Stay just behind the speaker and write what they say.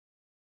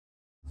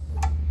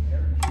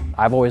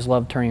I've always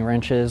loved turning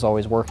wrenches,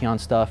 always working on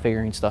stuff,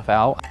 figuring stuff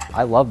out.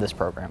 I love this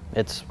program.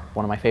 It's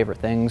one of my favorite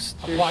things.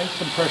 Applying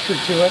some pressure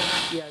to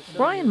it.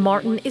 Brian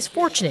Martin is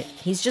fortunate.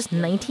 He's just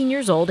 19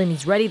 years old and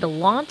he's ready to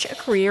launch a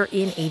career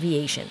in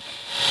aviation.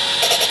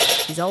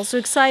 He's also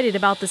excited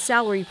about the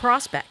salary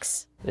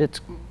prospects.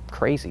 It's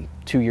crazy.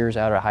 2 years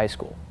out of high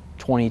school,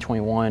 20,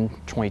 21,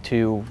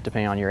 22,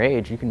 depending on your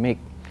age, you can make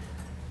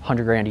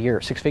 100 grand a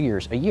year, 6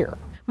 figures a year.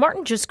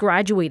 Martin just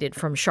graduated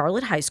from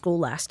Charlotte High School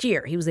last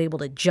year. He was able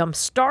to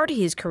jumpstart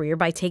his career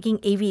by taking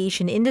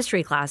aviation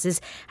industry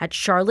classes at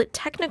Charlotte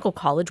Technical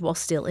College while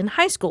still in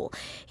high school.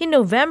 In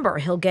November,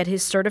 he'll get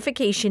his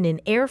certification in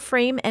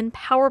airframe and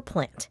power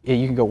plant. Yeah,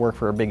 you can go work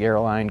for a big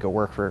airline, go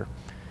work for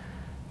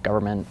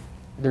government.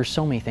 There's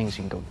so many things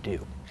you can go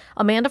do.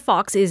 Amanda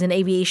Fox is an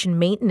aviation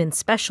maintenance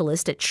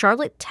specialist at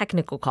Charlotte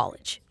Technical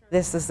College.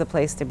 This is the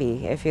place to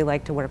be if you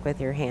like to work with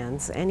your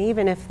hands. And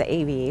even if the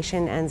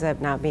aviation ends up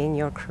not being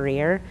your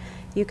career,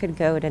 you could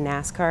go to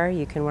NASCAR,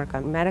 you can work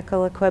on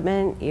medical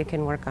equipment, you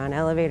can work on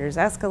elevators,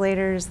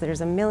 escalators.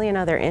 There's a million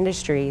other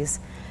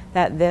industries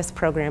that this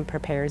program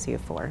prepares you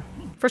for.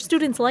 For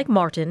students like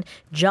Martin,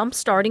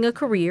 jump-starting a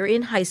career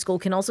in high school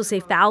can also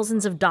save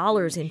thousands of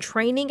dollars in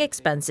training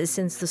expenses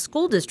since the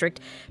school district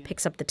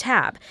picks up the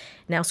tab.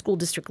 Now, school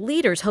district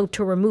leaders hope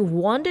to remove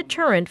one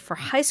deterrent for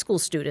high school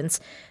students,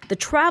 the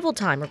travel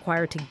time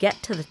required to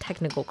get to the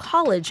technical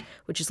college,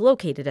 which is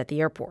located at the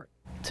airport.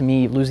 To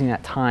me, losing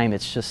that time,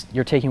 it's just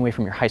you're taking away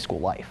from your high school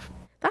life.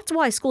 That's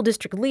why school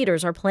district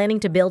leaders are planning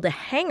to build a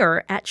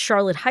hangar at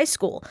Charlotte High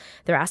School.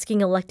 They're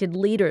asking elected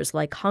leaders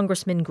like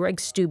Congressman Greg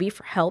Steube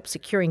for help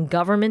securing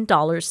government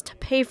dollars to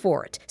pay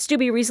for it.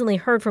 Steube recently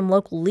heard from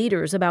local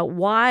leaders about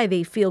why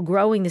they feel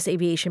growing this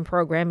aviation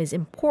program is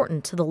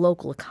important to the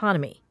local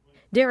economy.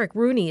 Derek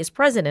Rooney is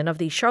president of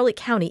the Charlotte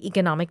County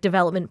Economic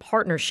Development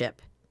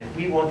Partnership.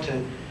 We want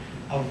to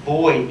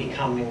avoid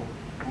becoming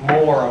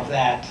more of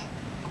that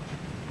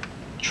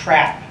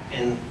trap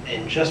in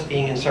just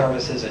being in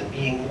services and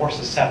being more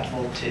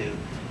susceptible to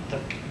the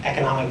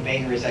economic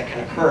vagaries that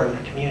can occur in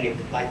the community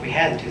like we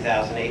had in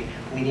 2008.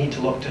 We need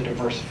to look to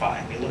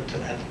diversify. We look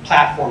at the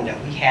platform that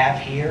we have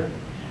here,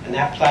 and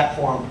that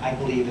platform, I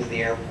believe, is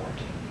the airport.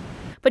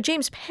 But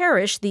James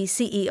Parrish, the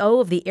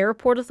CEO of the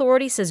Airport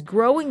Authority, says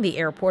growing the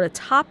airport, a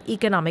top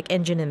economic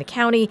engine in the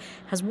county,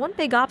 has one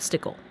big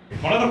obstacle.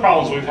 One of the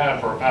problems we've had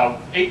for about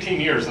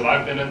 18 years that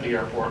I've been at the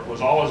airport was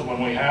always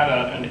when we had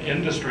an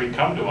industry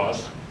come to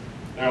us,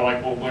 they're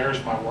like, well,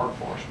 where's my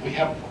workforce? We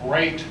have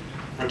great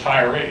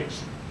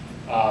retirees,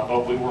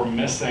 but we were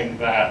missing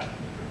that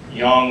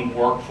young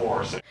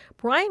workforce.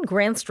 Brian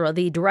Granstra,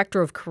 the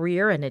Director of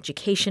Career and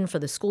Education for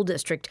the school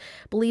district,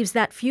 believes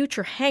that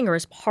future hangar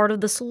is part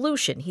of the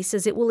solution. He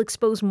says it will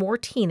expose more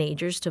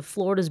teenagers to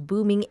Florida's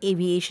booming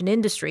aviation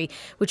industry,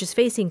 which is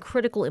facing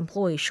critical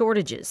employee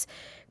shortages.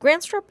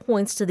 Granstra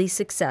points to the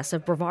success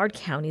of Brevard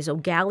County's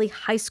O'Galley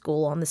High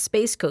School on the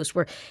Space Coast,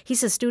 where he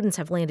says students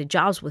have landed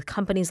jobs with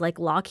companies like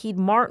Lockheed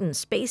Martin,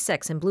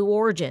 SpaceX, and Blue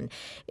Origin.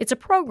 It's a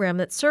program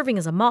that's serving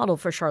as a model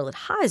for Charlotte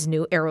High's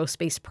new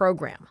aerospace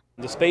program.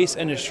 The space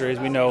industry, as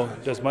we know,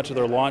 does much of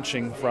their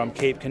launching from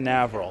Cape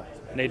Canaveral,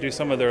 and they do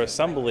some of their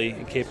assembly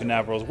in Cape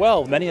Canaveral as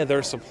well. Many of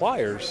their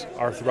suppliers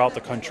are throughout the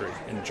country,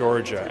 in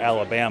Georgia,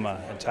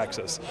 Alabama, and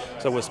Texas.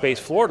 So with Space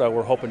Florida,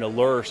 we're hoping to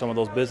lure some of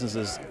those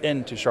businesses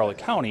into Charlotte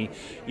County,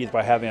 either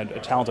by having a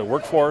talented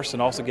workforce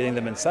and also getting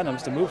them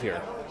incentives to move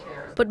here.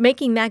 But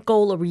making that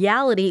goal a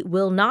reality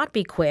will not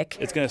be quick.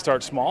 It's going to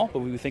start small, but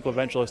we think we'll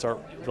eventually start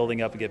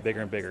building up and get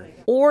bigger and bigger.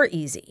 Or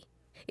easy.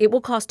 It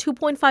will cost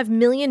 $2.5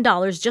 million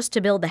just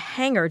to build the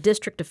hangar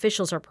district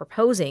officials are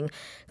proposing.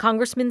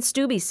 Congressman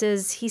Steube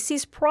says he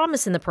sees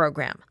promise in the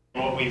program.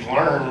 What we've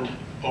learned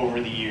over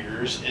the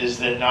years is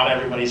that not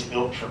everybody's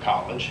built for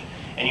college,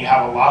 and you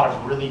have a lot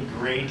of really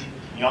great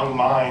young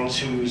minds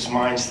whose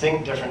minds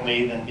think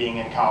differently than being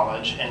in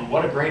college, and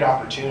what a great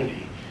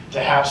opportunity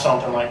to have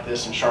something like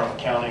this in Charlotte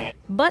County.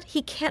 But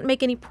he can't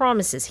make any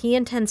promises. He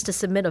intends to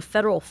submit a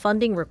federal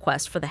funding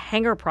request for the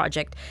hangar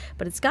project,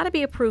 but it's got to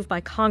be approved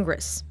by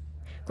Congress.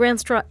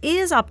 Granstra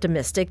is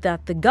optimistic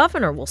that the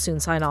governor will soon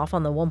sign off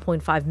on the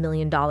 $1.5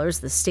 million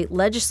the state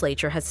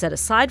legislature has set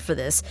aside for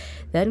this.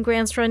 Then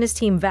Granstra and his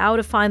team vow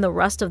to find the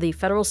rest of the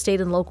federal,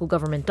 state, and local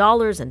government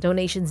dollars and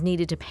donations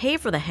needed to pay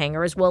for the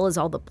hangar, as well as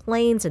all the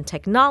planes and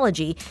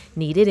technology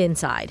needed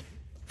inside.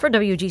 For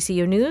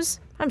WGCU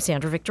News, I'm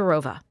Sandra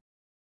Viktorova.